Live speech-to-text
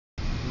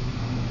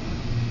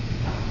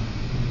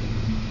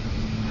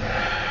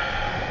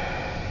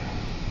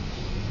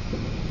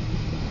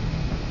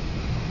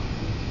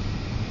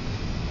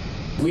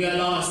We are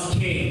lost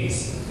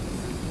kings,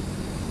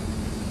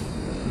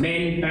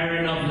 men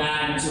barren of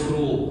land to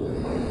rule.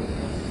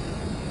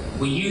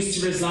 We used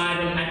to reside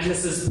in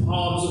Atlas's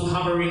palms with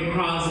hovering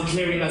crowds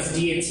declaring us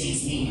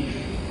deities.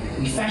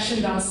 We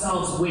fashioned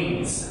ourselves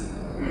wings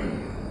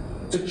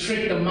to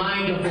trick the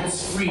mind of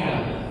its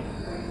freedom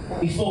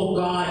before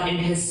God in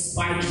his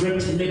spite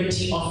ripped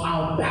liberty off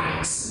our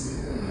backs.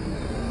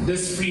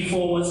 This free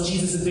fall was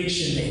Jesus'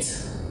 eviction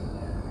letter.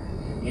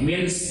 And we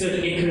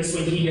understood Icarus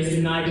when he has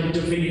denied of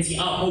divinity.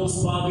 Our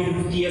hopes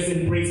bargained with fear's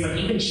embrace, but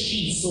even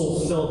she saw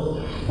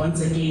filth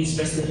once her gaze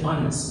rested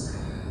on us.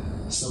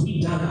 So we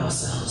dug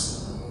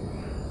ourselves.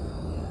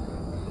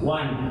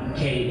 1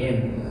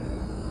 km,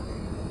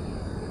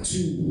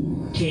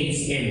 2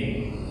 Ks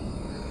in,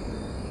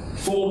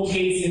 4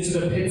 Ks into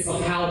the pits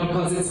of hell,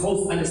 because its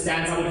host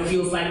understands how it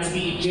feels like to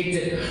be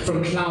ejected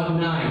from cloud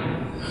 9.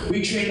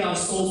 We train our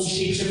souls to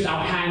shapeshift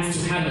our hands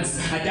to hammers,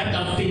 adapt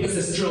our fingers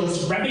as drills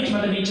to ravage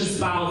Mother Nature's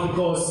bowels,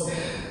 because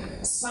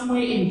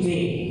somewhere in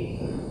there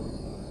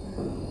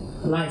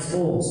lies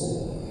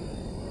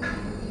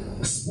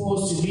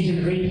spores to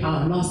regenerate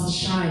our lost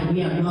shine.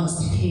 We are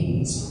lost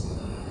kings.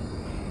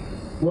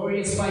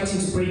 Warriors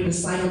fighting to break the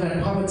cycle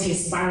that poverty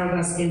has spiraled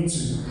us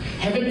into.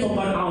 Heaven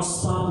forgot our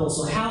sparkle,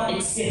 so hell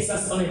accepts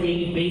us on a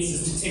daily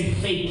basis to tempt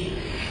fate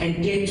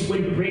and get to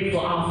win bread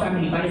for our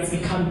family. But it's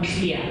become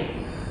clear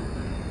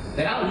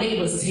that our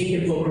labor is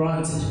taken for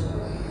granted.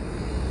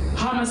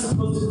 How am I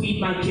supposed to feed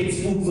my kids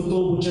food for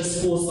though with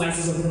just 4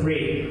 slices of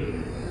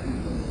bread?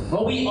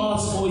 All we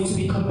ask for is to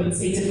be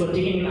compensated for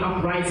digging an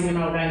uprising in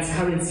our rand's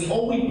currency.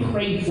 All we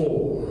pray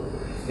for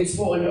is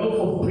for a loaf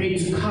of bread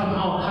to calm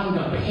our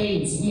hunger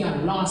pains. We are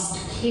lost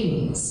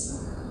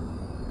kings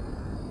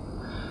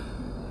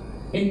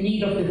in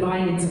need of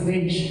divine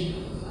intervention.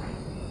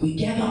 We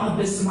gather on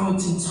this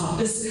mountaintop,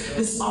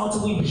 this altar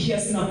we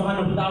pierce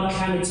nirvana without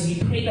calamity.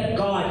 We pray that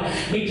God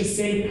may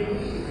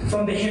descend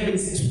from the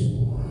heavens.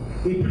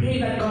 We pray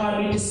that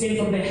God may descend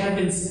from the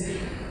heavens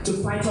to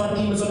fight our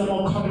demons on a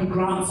more common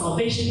ground.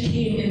 Salvation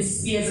came in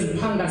spears and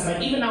pangas, but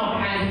even our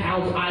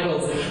handheld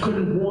idols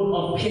couldn't ward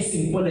off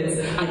piercing bullets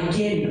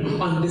again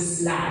on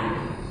this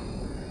land.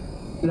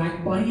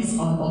 Black bodies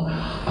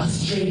are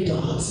stray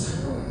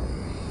dogs,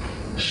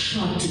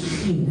 shot to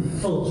clean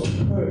filth,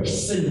 to purge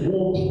sin,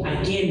 walking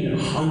again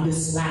on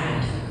this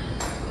land.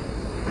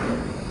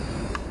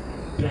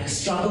 Black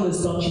struggle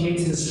is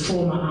documented as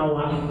trauma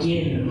hour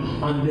again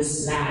on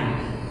this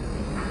land.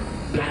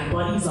 Black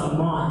bodies are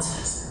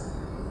martyrs,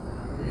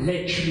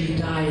 literally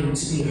dying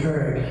to be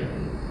heard.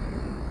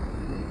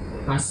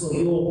 I saw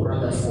your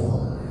brother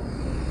fall.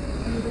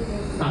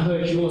 I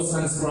heard your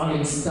son's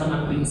growling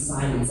stomach being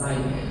silenced.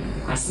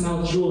 I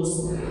smelled your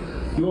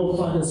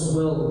father's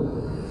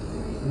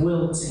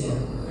wilting,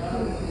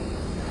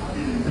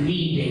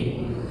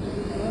 bleeding,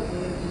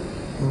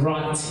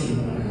 rotting.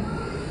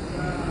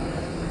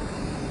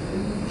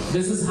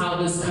 This is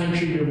how this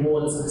country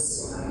rewards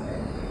us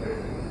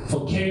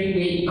for carrying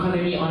the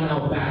economy on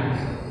our back.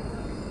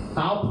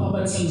 Our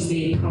poverty is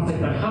their profit,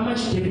 but how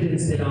much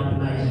dividends did our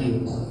blood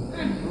yield?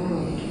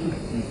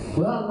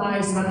 Were our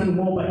lives nothing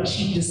more but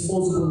cheap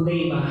disposable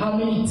labor? How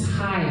many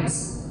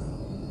times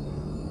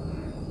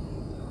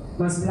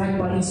must black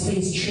bodies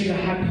face trigger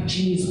happy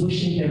genies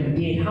wishing them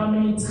dead? How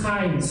many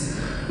times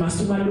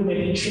must Umalume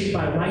be tricked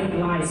by white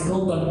lies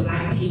built on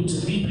black pain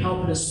to reap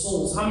helpless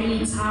souls? How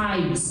many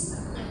times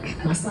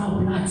must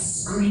our blood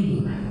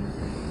scream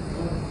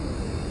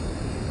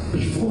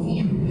before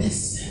you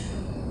listen?